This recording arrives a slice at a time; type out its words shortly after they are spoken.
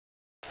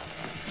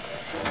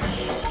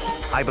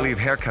I believe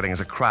haircutting is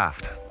a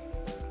craft.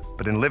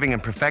 But in living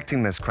and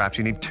perfecting this craft,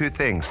 you need two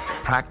things: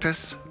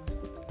 practice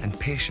and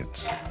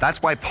patience.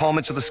 That's why Paul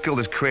Mitchell the Skilled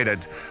has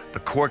created the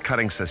Core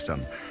Cutting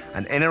System,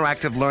 an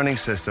interactive learning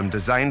system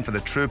designed for the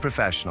true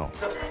professional.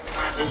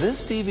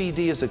 This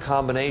DVD is a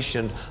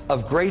combination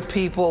of great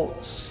people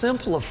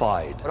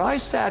simplified. When I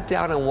sat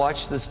down and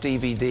watched this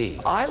DVD,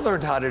 I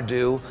learned how to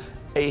do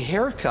a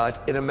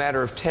haircut in a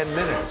matter of 10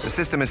 minutes. The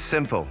system is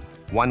simple.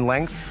 One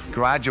length,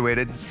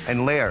 graduated,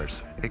 and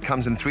layers. It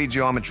comes in 3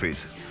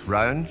 geometries: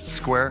 round,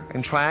 square,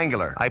 and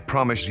triangular. I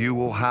promise you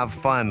will have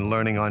fun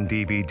learning on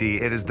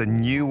DVD. It is the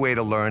new way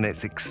to learn.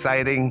 It's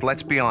exciting.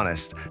 Let's be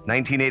honest,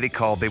 1980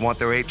 called, they want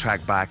their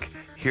 8-track back.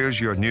 Here's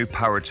your new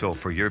power tool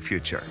for your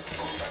future.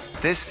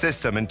 This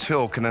system and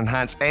tool can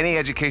enhance any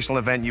educational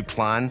event you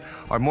plan,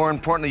 or more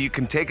importantly, you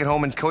can take it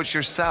home and coach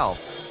yourself.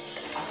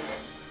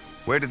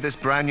 Where did this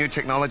brand new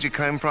technology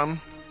come from?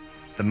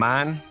 The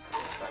man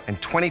and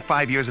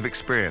 25 years of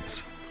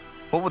experience.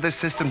 What will this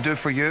system do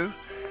for you?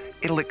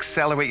 It'll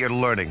accelerate your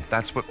learning.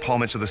 That's what Paul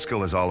Mitchell the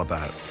Skilled is all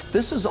about.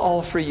 This is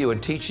all for you in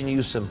teaching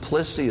you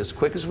simplicity as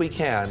quick as we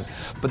can,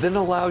 but then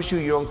allows you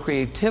your own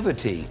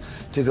creativity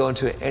to go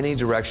into any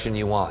direction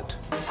you want.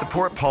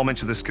 Support Paul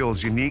Mitchell the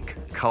Skilled's unique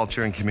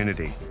culture and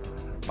community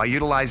by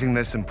utilizing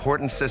this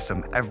important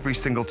system every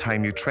single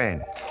time you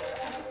train.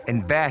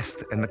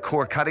 Invest in the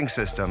core cutting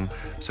system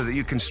so that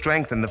you can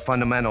strengthen the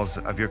fundamentals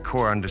of your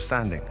core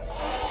understanding.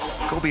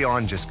 Go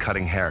beyond just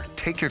cutting hair.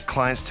 Take your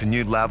clients to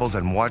new levels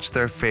and watch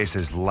their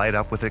faces light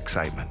up with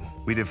excitement.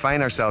 We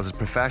define ourselves as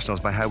professionals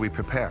by how we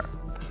prepare.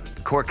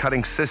 The core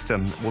cutting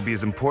system will be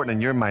as important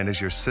in your mind as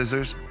your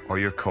scissors or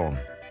your comb.